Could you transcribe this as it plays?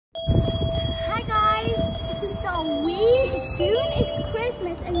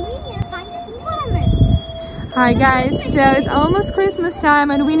and we need to find the ornaments. Hi guys, so it's almost Christmas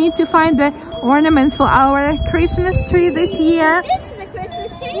time and we need to find the ornaments for our Christmas tree this year. This is the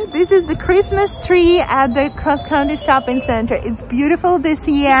Christmas tree. This is the Christmas tree at the Cross County Shopping Center. It's beautiful this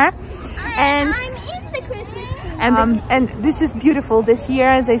year. And I'm in the Christmas tree. and this is beautiful this year,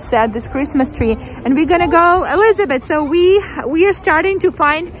 as I said, this Christmas tree. And we're gonna go, Elizabeth, so we are starting to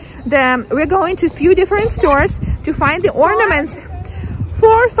find we're going to a few different stores to find the ornaments. 4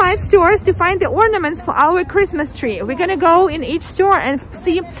 or 5 stores to find the ornaments for our Christmas tree. We're gonna go in each store and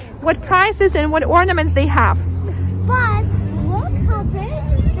see what prices and what ornaments they have. But look how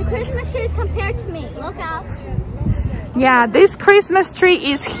big the Christmas tree is compared to me. Look out. Yeah, this Christmas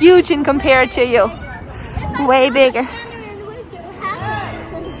tree is huge in compared to you. Way bigger.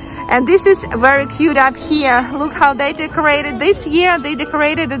 And this is very cute up here. Look how they decorated this year. They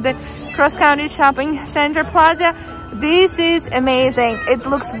decorated at the Cross County Shopping Center Plaza. This is amazing. It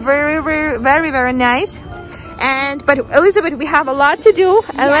looks very nice. But Elizabeth, we have a lot to do,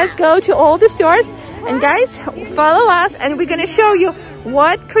 and let's go to all the stores. And guys, follow us, and we're gonna show you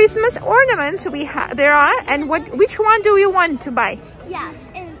what Christmas ornaments there are, and which one do you want to buy? Yes,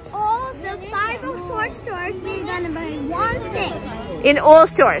 in all the 5 or 4 stores, we're gonna buy one thing. In all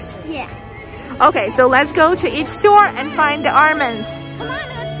stores? Yeah. Okay, so let's go to each store and find the ornaments. Come on,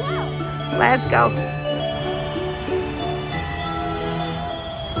 let's go. Let's go.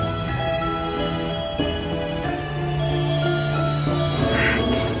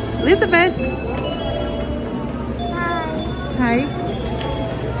 Elizabeth. Hi.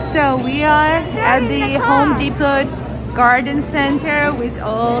 So we are at the Homedepot Garden Center with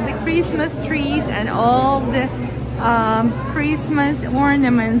all the Christmas trees and all the Christmas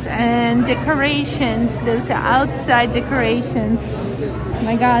ornaments and decorations. Those are outside decorations. Oh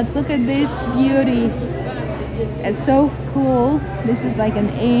my God, look at this beauty. It's so cool. This is like an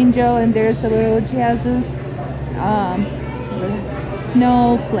angel, and there's a little Jesus.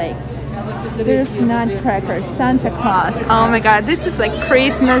 Snowflake. There's nutcrackers, Santa Claus. Oh my God, this is like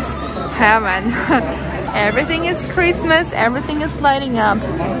Christmas heaven. Everything is Christmas, everything is lighting up.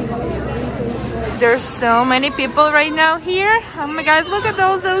 There's so many people right now here. Oh my God, look at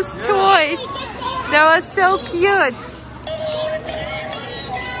all those toys. That was so cute.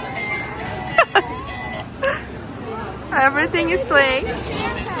 Everything is playing.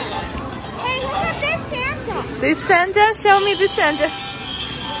 Hey, look at this Santa. This Santa? Show me the Santa.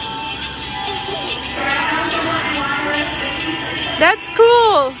 That's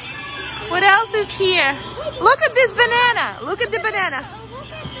cool. What else is here? Look at this banana. Look at the banana.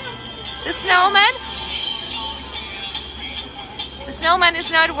 The snowman? The snowman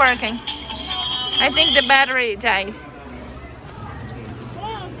is not working. I think the battery died.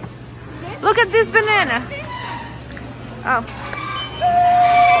 Look at this banana. Oh.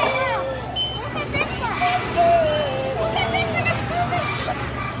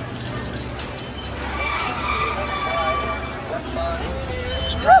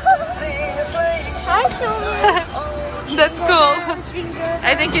 That's cool.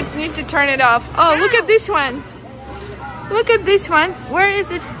 I think you need to turn it off. Oh, look at this one. Look at this one. Where is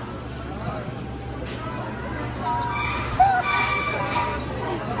it?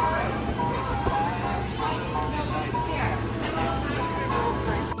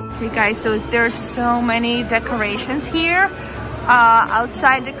 Okay guys, so there's so many decorations here.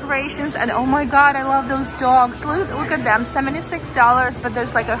 Outside decorations, and oh my God, I love those dogs. Look at them, $76, but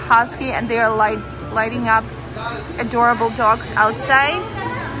there's like a husky, and they are lighting up. Adorable dogs outside.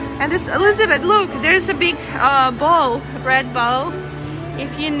 And this, Elizabeth, look, there's a big bow, red bow,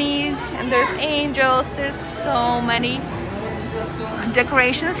 if you need. And there's angels. There's so many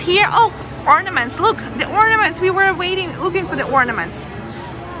decorations here. Oh, ornaments. Look, the ornaments. We were looking for the ornaments.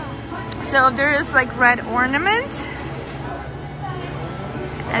 So there is like red ornaments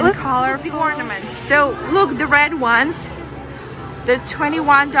and colorful ornaments. So look, the red ones, the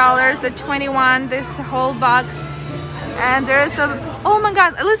 $21, the 21, there's a whole box. And there's a, oh my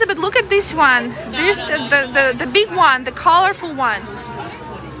God, Elizabeth, look at this one. There's the big one, the colorful one.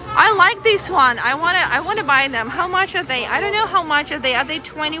 I like this one. I wanna buy them. How much are they? I don't know how much are they. Are they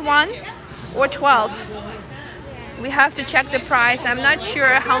 21 or 12? We have to check the price. I'm not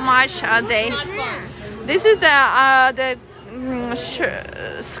sure how much are they. This is the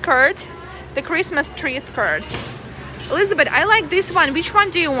skirt, the Christmas tree skirt. Elizabeth, I like this one. Which one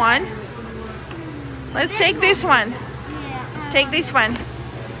do you want? Let's take this one. Take this one.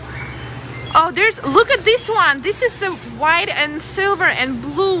 Oh, look at this one. This is the white and silver and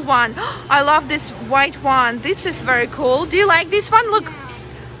blue one. I love this white one. This is very cool. Do you like this one? Look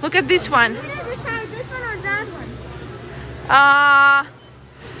at this one. This one or that one?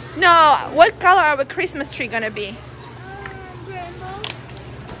 No, what color are the Christmas tree gonna be? Rainbow.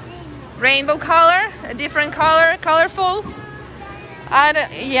 Rainbow color? A different color? Colorful?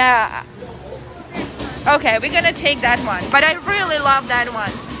 Yeah. Okay, we're gonna take that one. But I really love that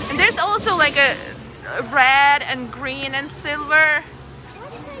one. And there's also like a red and green and silver.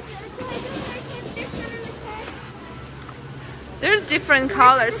 There's different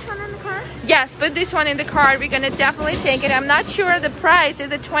colors. Yes, put this one in the cart. We're gonna definitely take it. I'm not sure the price.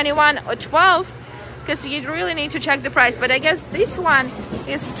 Is it 21 or 12? Because you really need to check the price. But I guess this one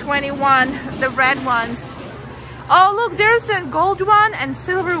is 21, the red ones. Oh, look, there's a gold one and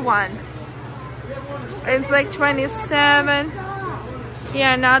silver one. It's like 27.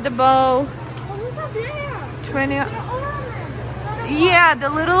 Yeah, not the bow. 20. Yeah, the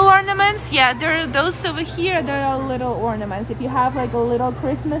little ornaments. Yeah, there are those over here. There are little ornaments. If you have like a little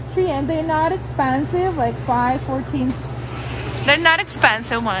Christmas tree, and they're not expensive, like 5, 14. They're not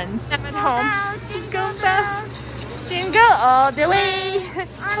expensive ones. I'm at home. Jingle bells, jingle all the way.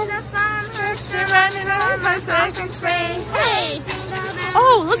 On the farmers running on my second sleigh. Hey!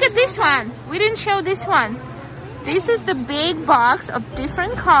 Oh, look at this one. We didn't show this one. This is the big box of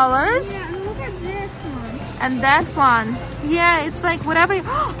different colors. Yeah, and look at this one. And that one. Yeah, it's like whatever.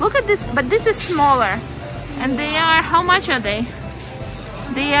 Look at this, but this is smaller. And they are, how much are they?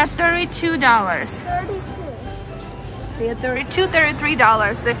 They are $32. 32. They are $32,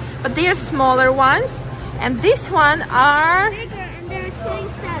 $33. But they are smaller ones. And this one are Bigger, and they're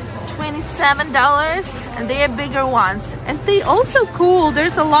 27. $27. And they are bigger ones. And they also cool.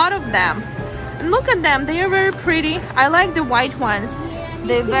 There's a lot of them. And look at them. They are very pretty. I like the white ones. Yeah,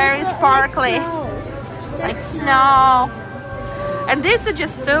 They're very sparkly. Like snow. And these are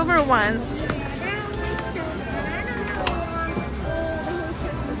just silver ones.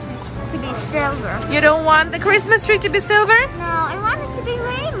 To be silver. You don't want the Christmas tree to be silver? No, I want it to be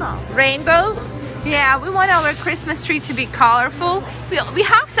rainbow. Rainbow? Yeah, we want our Christmas tree to be colorful. We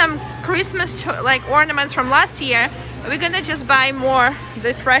have some Christmas like ornaments from last year. We're gonna just buy more,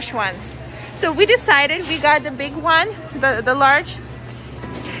 the fresh ones. So we decided, we got the big one, the large.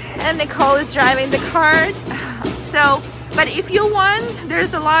 And Nicole is driving the cart. So, but if you want,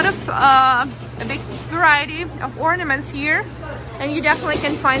 there's a lot of a big variety of ornaments here, and you definitely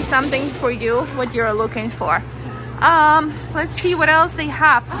can find something for you what you're looking for. Let's see what else they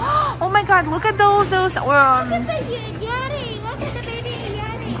have. Oh my God, look at those Look at the Yeti. Look at the baby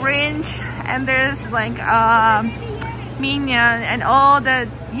Yeti. Grinch, and there's like Minion and all the,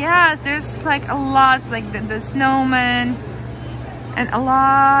 yes, there's like a lot, like the snowman. And a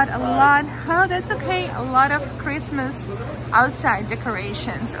lot, oh, that's okay. A lot of Christmas outside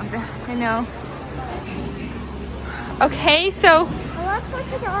decorations of the, you know. Okay, so Let's go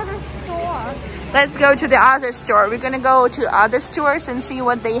to the other store. let's go to the other store. We're gonna go to other stores and see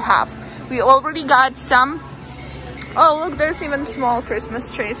what they have. We already got some. Oh, look, there's even small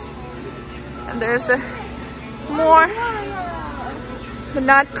Christmas trees. And there's a more. The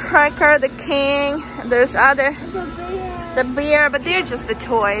Nutcracker, the King. And there's other. The bear, but they're just the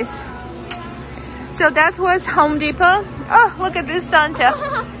toys. So that was Home Depot. Oh, look at this Santa.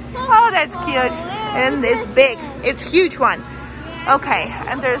 Oh, that's cute. And it's big. It's a huge one. Okay,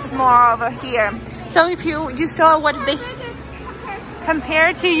 and there's more over here. So if you saw what they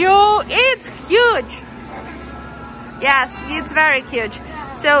compare to you, it's huge. Yes, it's very huge.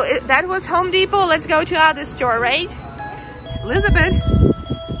 So that was Home Depot. Let's go to other store, right? Elizabeth.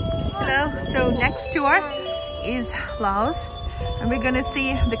 Hello. So next store is Laos, and we're gonna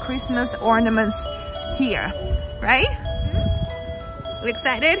see the Christmas ornaments here, right? You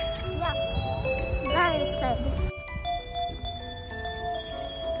excited? Yeah, very excited.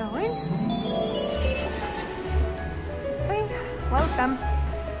 Going. Hey, welcome.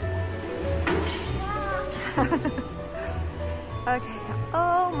 Okay.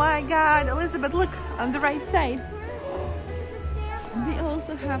 Oh my God, Elizabeth, look on the right side. And they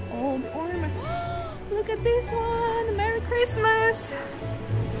also have all the ornaments. Look at this one. Merry Christmas.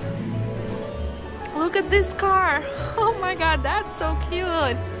 Look at this car. Oh my God, that's so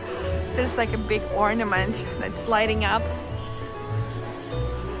cute. There's like a big ornament that's lighting up.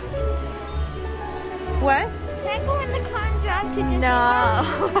 What? Can I go in the car and drive to Disney?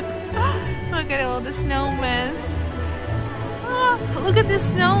 No. Look at all the snowmen. Oh, look at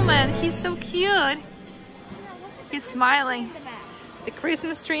this snowman. He's so cute. He's smiling. The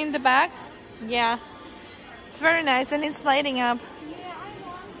Christmas tree in the back. Yeah. It's very nice, and it's lighting up.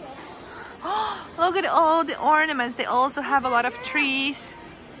 Oh, look at all the ornaments. They also have a lot of trees.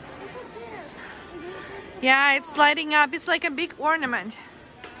 Yeah, it's lighting up. It's like a big ornament.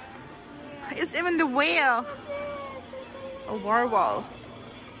 It's even the whale. A war wall.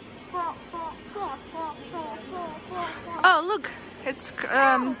 Oh, look, it's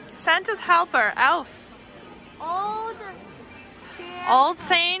Santa's helper, Elf. Old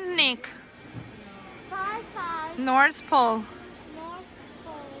Saint Nick. North Pole.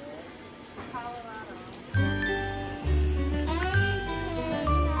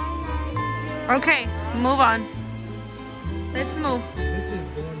 Okay, move on. Let's move. This is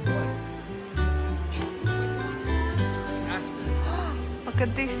going what? Look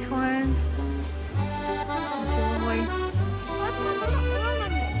at this one. Joy.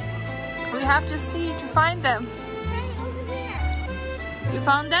 We have to see to find them. You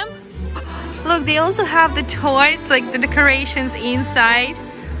found them? Look, they also have the toys, like the decorations inside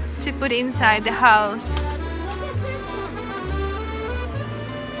to put inside the house.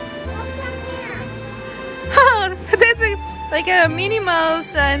 Oh, that's like a Minnie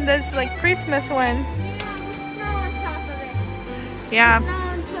Mouse, and that's like Christmas one. Yeah.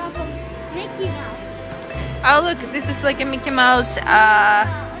 Mickey Mouse. Oh, look, this is like a Mickey Mouse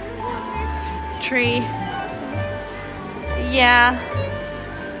tree. Yeah.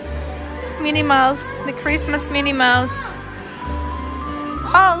 Minnie Mouse, the Christmas Minnie Mouse.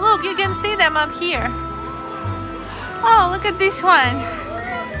 Oh, look, you can see them up here. Oh, look at this one.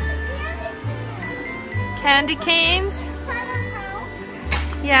 Candy canes.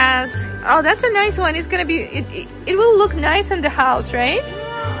 Yes. Oh, that's a nice one. It's gonna be, it will look nice in the house, right?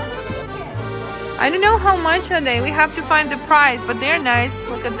 I don't know how much are they. We have to find the price, but they're nice.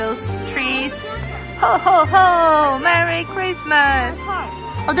 Look at those trees. Ho, ho, ho! Merry Christmas!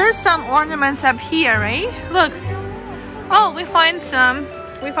 Oh, there's some ornaments up here, right? Look. Oh, we found some.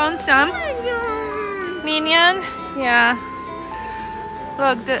 We found some. Minion. Yeah.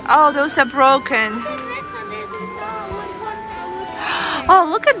 Look. Oh, those are broken. Oh,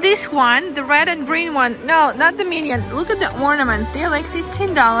 look at this one. The red and green one. No, not the Minion. Look at the ornament. They're like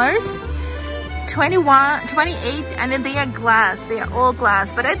 $15. 21, 28, and then they are glass. They are all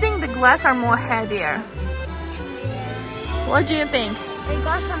glass. But I think the glass are more heavier. What do you think?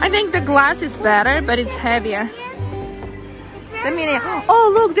 I think the glass is better, but it's heavier. The Minion.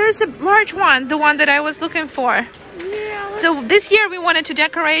 Oh, look, there's the large one, the one that I was looking for. So this year we wanted to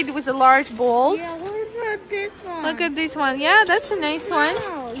decorate with the large balls. Yeah, what about this one? Look at this one. Yeah, that's a nice one.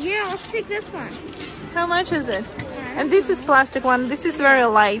 Yeah, I'll take this one. How much is it? And this is plastic one. This is very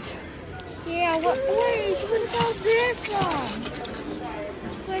light. Yeah, wait, what about this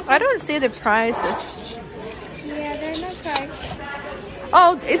one? I don't see the prices. Yeah, there's no price.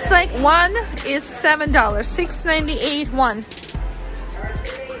 Oh, it's like one is $7, $6.98 one.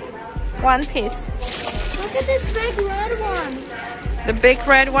 One piece. Look at this big red one. The big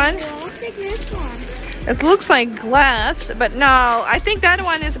red one? Yeah, I'll take this one. It looks like glass, but no, I think that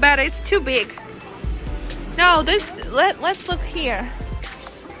one is better. It's too big. No, let's look here.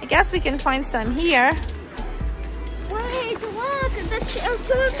 I guess we can find some here. Wait, look, two of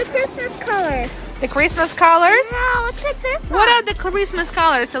the Christmas colors. The Christmas colors? No, let's take this one. What are the Christmas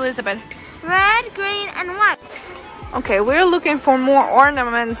colors, Elizabeth? Red, green, and white. Okay, we're looking for more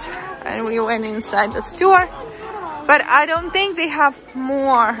ornaments, and we went inside the store, but I don't think they have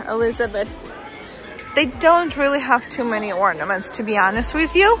more, Elizabeth. They don't really have too many ornaments, to be honest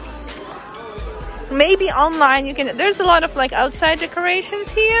with you. Maybe online you can, there's a lot of like outside decorations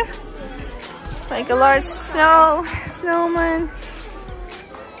here, like a large snowman.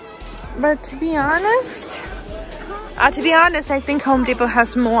 But to be honest, I think Home Depot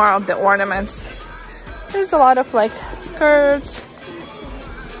has more of the ornaments. There's a lot of like skirts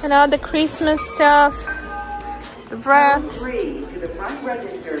and all the Christmas stuff. The bread,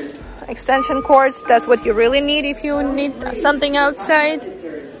 extension cords. That's what you really need if you need something outside.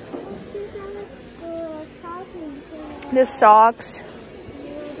 The socks.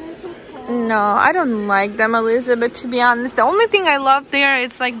 No, I don't like them, Elizabeth, to be honest. The only thing I love there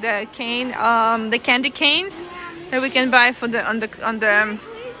is like the cane, the candy canes that we can buy for the on the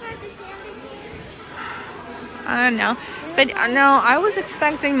I don't know. But no, I was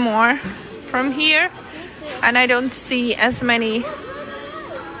expecting more from here, and I don't see as many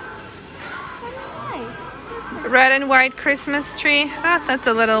red and white Christmas tree. Ah, that's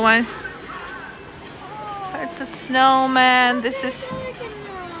a little one. It's a snowman. This is...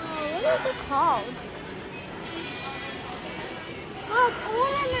 What is it called? Look,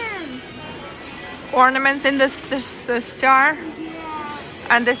 ornaments. Ornaments in the star. Yeah.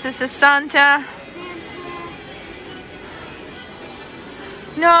 And this is the Santa.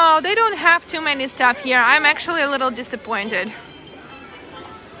 No, they don't have too many stuff here. I'm actually a little disappointed.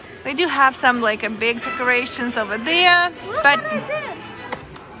 They do have some like a big decorations over there, Look, but what is it?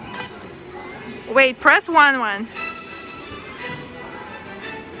 wait, press one.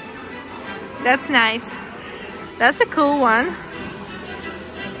 That's nice. That's a cool one. Look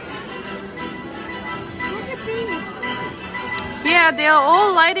at these. Yeah, they are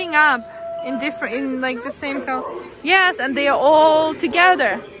all lighting up in different, in like the same color. Yes, and they are all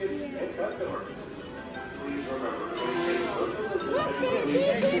together.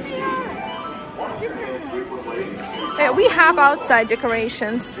 We have outside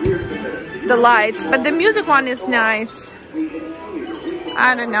decorations, the lights, but the music one is nice.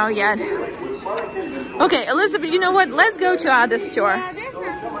 I don't know yet. Okay, Elizabeth, you know what? Let's go to other store.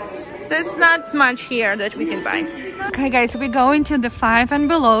 There's not much here that we can buy. Okay, guys, we're going to the 5 and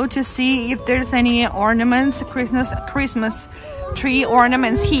below to see if there's any ornaments, Christmas tree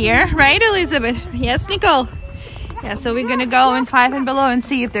ornaments here. Right, Elizabeth? Yes, Nicole? Yeah, so we're gonna go in 5 and below and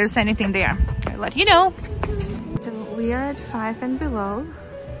see if there's anything there. I'll let you know. So we are at 5 and below.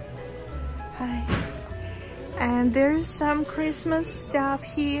 Hi. And there's some Christmas stuff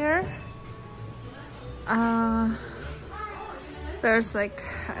here. There's like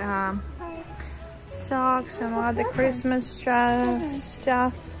socks, some other Christmas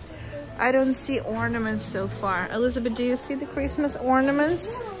stuff. I don't see ornaments so far. Elizabeth, do you see the Christmas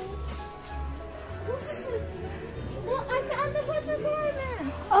ornaments?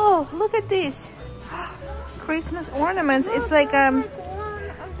 Oh, look at this. Christmas ornaments. It's like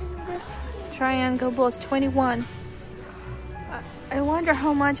triangle balls, 21. I wonder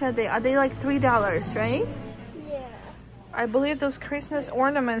how much are they? Are they like $3, right? Yeah. I believe those Christmas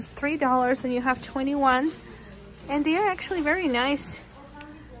ornaments, $3, and you have 21. And they are actually very nice.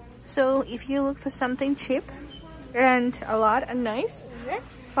 So if you look for something cheap and a lot and nice,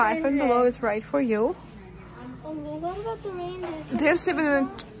 5 and below is right for you. Oh, what about the reindeer? There's even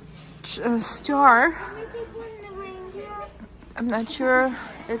a star. I'm not sure.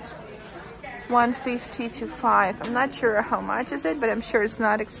 It's 150 to 5. I'm not sure how much is it, but I'm sure it's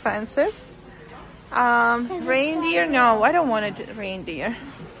not expensive. Reindeer? No, I don't want a reindeer.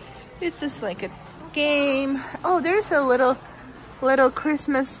 It's just like a game. Oh, there's a little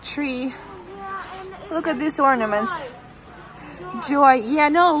Christmas tree. Look at these ornaments. Joy. Yeah,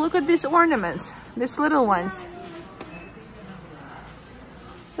 no, look at these ornaments. These little ones.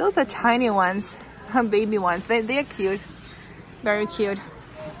 Those are tiny ones. Baby ones. They're cute. Very cute.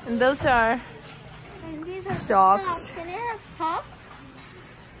 And those are socks. Can I have socks?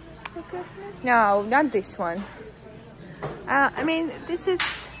 No, not this one. I mean, this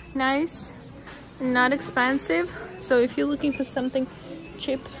is nice and not expensive. So if you're looking for something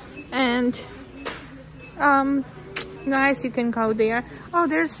cheap and nice, you can go there. Oh,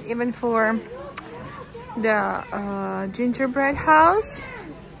 there's even for the gingerbread house.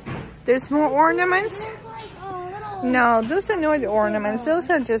 There's more ornaments. No, those are not ornaments.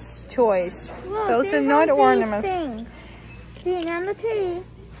 Those are just toys. Look, those are not ornaments. Being on the tree.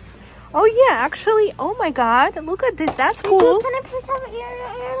 Oh yeah, actually, oh my god, look at this. That's cool. Can I put some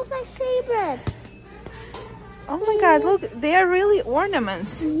Ariel's my favorite? Oh my god, look, they are really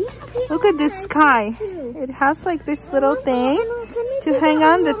ornaments. Yeah, look at this sky. It has like this little thing to hang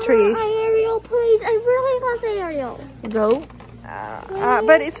on the trees. Ariel, please. I really love Ariel. Go.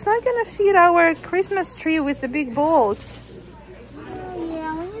 But it's not gonna fit our Christmas tree with the big balls.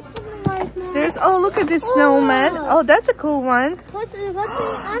 Yeah, we need something like that. There's, oh, look at this snowman. Oh, that's a cool one.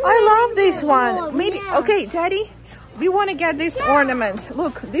 I love this one. Oh, Maybe, yeah. okay, Daddy, we want to get this ornament.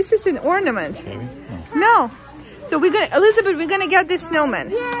 Look, this is an ornament. No. So we're gonna, Elizabeth, we're gonna get this snowman.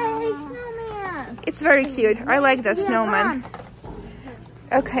 Yay, snowman. It's very cute. I like that snowman.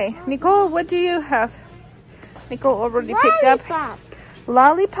 Okay, Nicole, what do you have? Nicole already picked up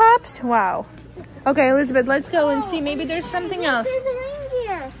lollipops. Wow. Okay, Elizabeth, let's go and see. Maybe there's something else. There's a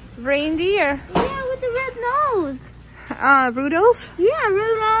reindeer. Reindeer? Yeah, with the red nose. Rudolph? Yeah,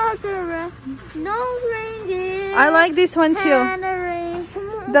 Rudolph the red nose reindeer. I like this one too. And a ring.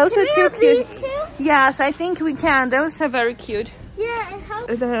 Those are too cute. These two? Yes, I think we can. Those are very cute. Yeah, and how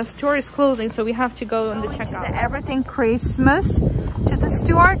the store is closing, so we have to go on the checkout. The Everything Christmas to the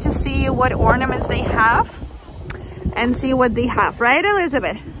store to see what ornaments they have and see what they have. Right,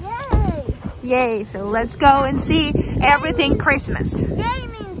 Elizabeth? Yay! Yay! So let's go and see Everything Christmas. Yay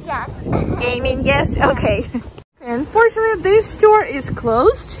means yes. Yay means yes? Okay. Unfortunately, this store is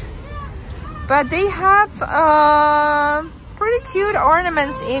closed, but they have pretty cute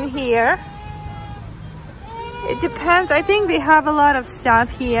ornaments in here. It depends. I think they have a lot of stuff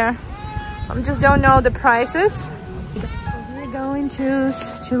here. I just don't know the prices. We're going to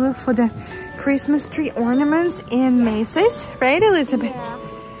look for the Christmas tree ornaments in Macy's, right, Elizabeth? Yeah.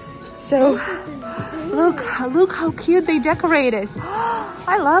 So look how cute they decorated.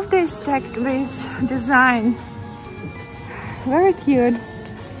 I love this design. Very cute.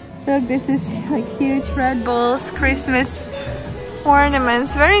 Look, this is like huge Red Bulls Christmas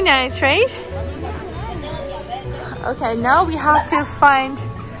ornaments. Very nice, right? Okay, now we have to find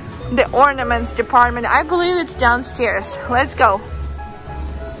the ornaments department. I believe it's downstairs. Let's go.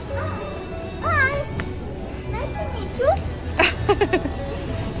 Hi. Nice to meet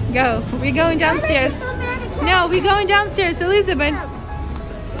you. Go. We're going downstairs. No, we're going downstairs, Elizabeth.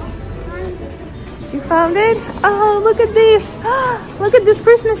 You found it? Oh, look at this. Look at this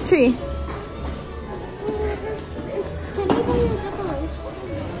Christmas tree. Can we buy the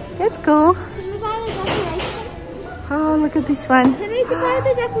decoration? That's cool. Can we buy the decoration? Oh, look at this one. Can we buy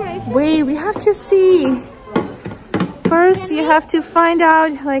the decoration? Wait, we have to see. First, you have to find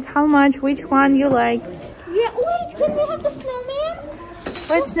out like how much, which one you like. Yeah, wait, can we have the snowman?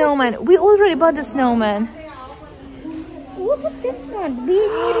 What snowman? We already bought the snowman. Look at this one. We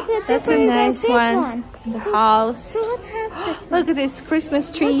need to get That's a nice one. The house. So let's have this one. Look at these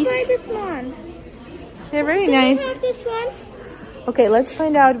Christmas trees. Let's buy this one. They're very Can nice. we have this one? Okay, let's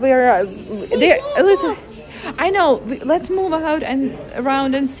find out where there. Listen, I know. Let's move out and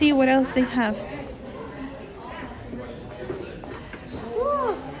around and see what else they have.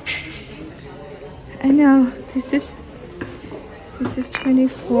 Whoa. I know. This is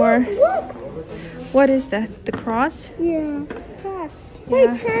 24. Look. What is that? The cross? Yeah. Cross. Yeah. Wait,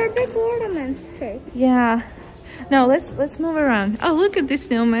 her big ornaments too. Yeah. No, let's move around. Oh, look at this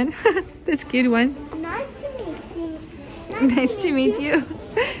snowman. This cute one. Nice to meet you. Nice to meet you.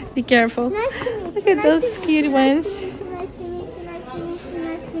 Be careful. Nice to meet you. Look at those cute ones. Nice to meet you. Nice to meet you.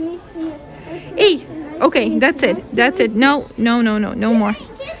 Nice to meet you. Hey. Okay, that's it. That's it. No more. Can't I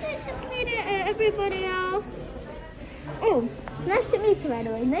just meet everybody else? Oh, nice to meet you, by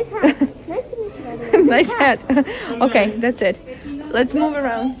the way. Nice hat. Nice to meet you, by the way. Nice hat. Okay, that's it. Let's move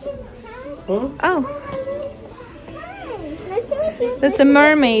around. Oh, Hi. Nice to meet you. that's a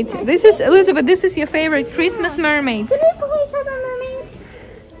mermaid. This is Elizabeth. This is your favorite Christmas mermaid. Can we please have a mermaid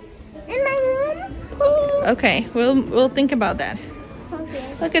in my room, please? Okay, we'll think about that.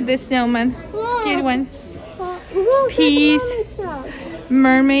 Okay. Look at this snowman. It's a cute one. Look, Peace. there's a mermaid shop.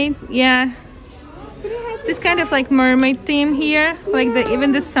 Mermaid. Yeah. Can we have This kind of like mermaid theme here. Like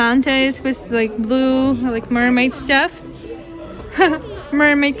even the Santa is with like blue, like mermaid stuff.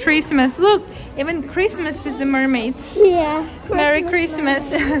 Mermaid Christmas. Look, even Christmas with the mermaids. Yeah. Merry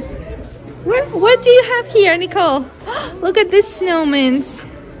Christmas. What do you have here, Nicole? Look at this snowmans.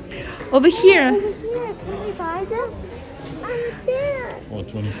 Over here. Over here. Can we buy them? There. Oh,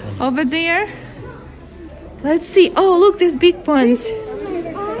 2020. Over there. Let's see. Oh, look, these big ones.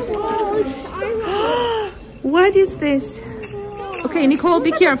 What is this? Okay, Nicole,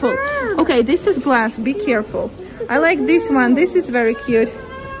 be careful. Okay, this is glass. Be careful. I like this one. This is very cute.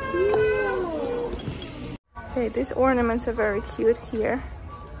 Okay, these ornaments are very cute here.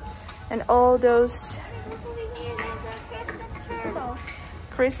 And all those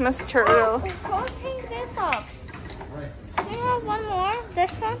Christmas turtle. Let's paint this up. Can we have one more?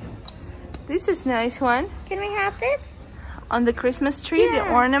 This one? This is nice one. Can we have this? On the Christmas tree, the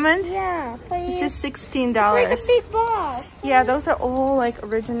ornament. Yeah, please. This is $16. Like a big ball. Yeah, those are all like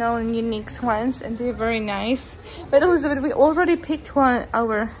original and unique ones, and they're very nice. But Elizabeth, we already picked one,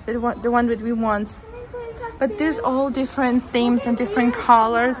 the one that we want. But there's all different themes and different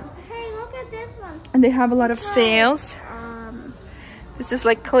colors, Hey, look at this one. and they have a lot of sales. This is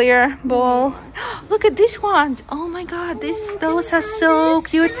like clear ball. Look at these ones. Oh my God, those are so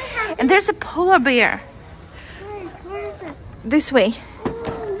cute. And there's a polar bear. Where is it? This way.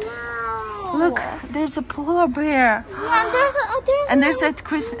 Wow. Look, there's a polar bear. And And there's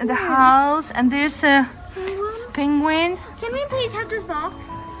the house, and there's a penguin. Can we please have this box?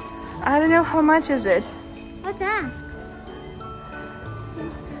 I don't know how much is it. What's that?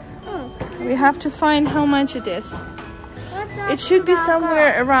 Oh, We have to find how much it is. what's that? It should be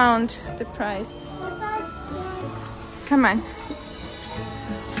somewhere around the price. What's that? Come on.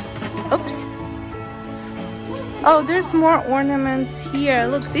 Oops. Oh, there's more ornaments here.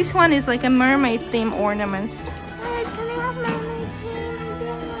 Look, this one is like a mermaid theme ornaments. Hey, can we have mermaid theme? I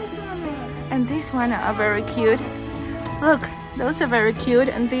don't like mermaid. And these one are very cute. Look, those are very cute,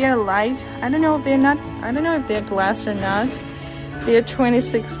 and they are light. I don't know if they're glass or not. They're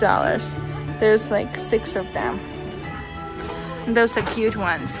 $26. There's like 6 of them. And those are cute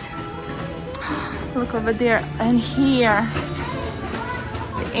ones. Look over there and here.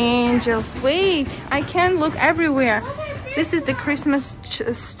 The angels. Wait, I can't look everywhere. This is the Christmas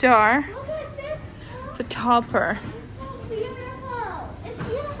star. The topper. Beautiful. It's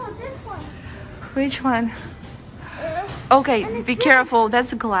beautiful, this one. Which one? Okay, be careful.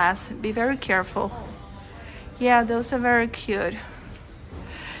 That's glass. Be very careful. Yeah, those are very cute.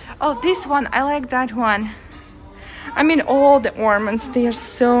 Oh, this one, I like that one. I mean, all the ornaments, they are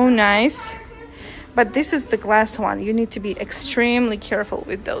so nice. But this is the glass one. You need to be extremely careful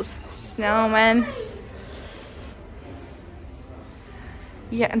with those snowmen.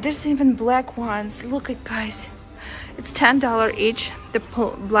 Yeah, and there's even black ones. Look at, guys. It's $10 each, the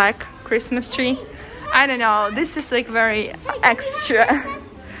black Christmas tree. I don't know. This is like very extra.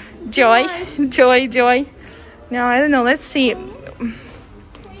 Joy. No, I don't know. Let's see.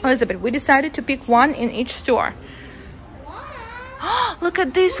 Elizabeth, we decided to pick one in each store. Look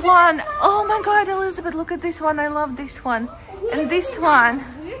at this one. Oh my God, Elizabeth, look at this one. I love this one. And this one.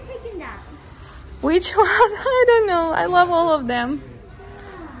 We're taking that. Which one? I don't know. I love all of them.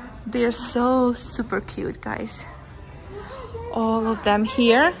 They're so super cute, guys. All of them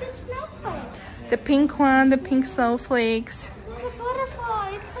here. The pink one, the pink snowflakes. It's a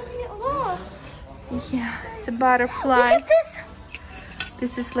butterfly. It's so cute. Look. Yeah, it's a butterfly. Look at this.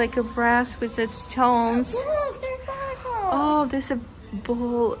 This is like a brass with its stones. Look, there's butterflies. Oh, there's a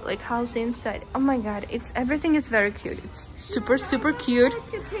bowl like house inside. Oh my God, everything is very cute. It's super cute.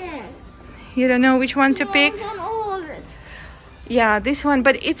 What to pick? You don't know which one to pick? On all of it. Yeah, this one,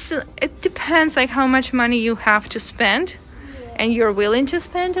 but it depends like how much money you have to spend and you're willing to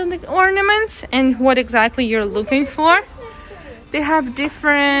spend on the ornaments and what exactly you're looking for. They have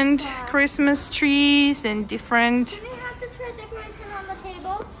different Christmas trees and different. Can we have this red decoration on the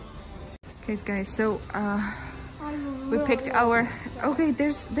table? Okay, guys, so we picked our. Okay,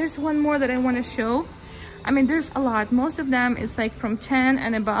 there's one more that I want to show. I mean, there's a lot. Most of them is like from 10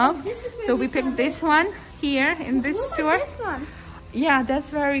 and above. So we picked this one here in this store. This one. Yeah, that's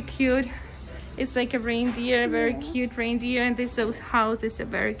very cute. It's like a reindeer, very cute reindeer, and those houses are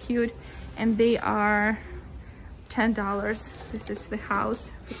very cute, and they are $10. This is the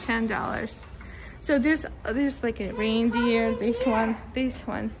house for $10. So there's like a reindeer. This one.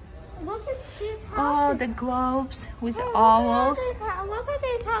 Look at these houses. Oh, the globes with the owls. Look at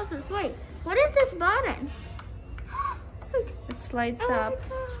these houses. Wait, what is this button? It lights up.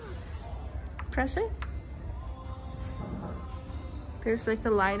 Press it. There's like the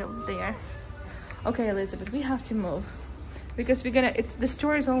light over there. Okay, Elizabeth, we have to move because the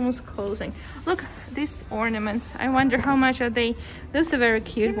store is almost closing. Look, these ornaments. I wonder how much are they? Those are very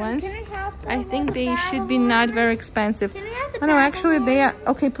cute ones. I think they should be not very expensive. Oh no, actually they are.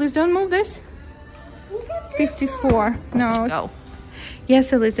 Okay, please don't move this. 54. No. Go.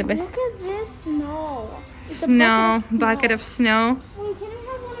 Yes, Elizabeth. Look at this snow. Snow, bucket of snow. Wait, can I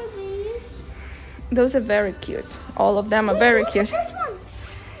have one of these? Those are very cute. All of them are very cute.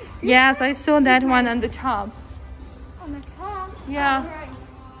 Yes, I saw that one on the top. On the top? Yeah.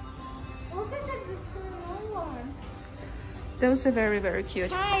 Look at the snow one. Those are very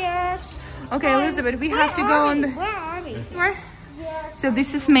cute. Tires. Okay, Elizabeth, we have to go on the. Where are we? Where? So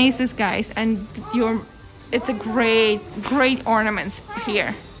this is Macy's, guys, and it's a great ornaments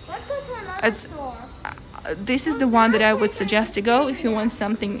here. Let's go to another store. This is the one that I would suggest to go if you want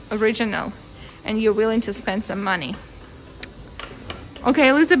something original and you're willing to spend some money. Okay,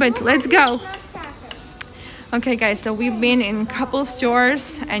 Elizabeth, let's go. Okay, guys, so we've been in a couple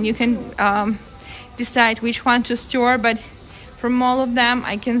stores and you can decide which one to store, but from all of them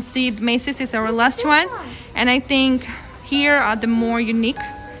I can see Macy's is our last one, and I think here are the more unique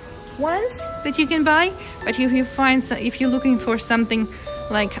ones that you can buy. But if you're looking for something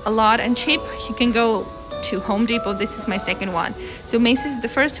like a lot and cheap, you can go to Home Depot. This is my second one. So Macy's is the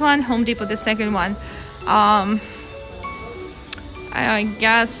first one, Home Depot the second one. I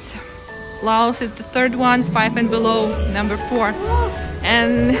guess Laos is the third one, 5 and below, number 4.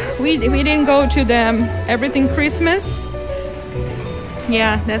 And we didn't go to the Everything Christmas.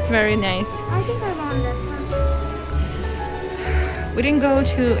 Yeah, that's very nice. I think I want this one. We didn't go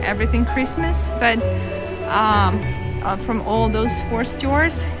to Everything Christmas, but from all those 4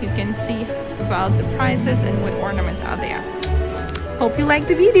 stores, you can see about the prices and what ornaments are there. Hope you liked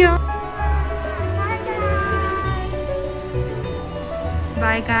the video.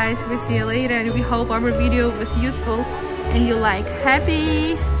 Bye guys, we'll see you later, and we hope our video was useful and you like.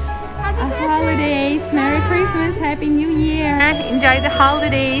 Happy holidays, Merry Christmas, Happy New Year. Enjoy the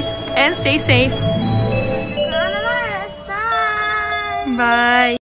holidays and stay safe. Coronavirus, bye. Bye.